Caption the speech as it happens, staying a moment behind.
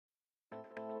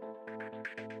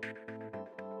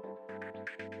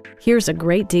Here's a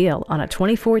great deal on a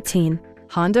 2014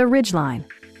 Honda Ridgeline.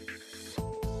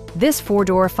 This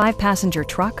four-door, five-passenger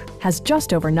truck has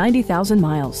just over 90,000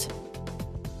 miles.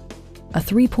 A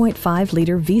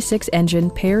 3.5-liter V6 engine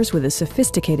pairs with a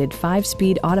sophisticated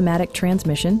 5-speed automatic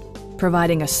transmission,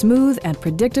 providing a smooth and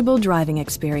predictable driving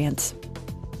experience.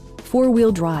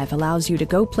 Four-wheel drive allows you to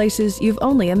go places you've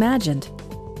only imagined.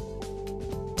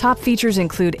 Top features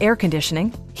include air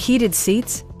conditioning, heated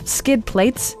seats, skid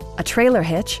plates, a trailer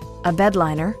hitch, a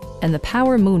bedliner, and the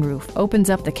power moonroof opens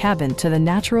up the cabin to the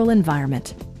natural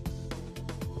environment.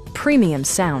 Premium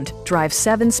sound drives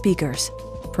 7 speakers,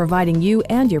 providing you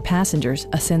and your passengers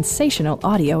a sensational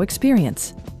audio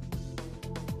experience.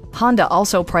 Honda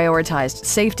also prioritized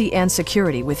safety and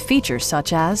security with features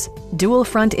such as dual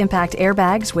front impact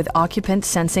airbags with occupant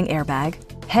sensing airbag,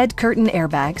 head curtain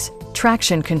airbags,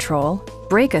 traction control,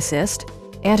 brake assist,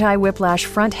 anti-whiplash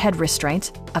front head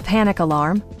restraints, a panic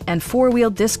alarm, and four-wheel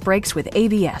disc brakes with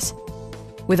ABS.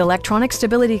 With electronic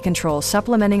stability control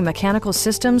supplementing mechanical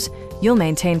systems, you'll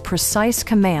maintain precise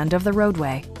command of the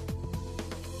roadway.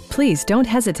 Please don't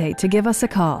hesitate to give us a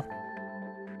call.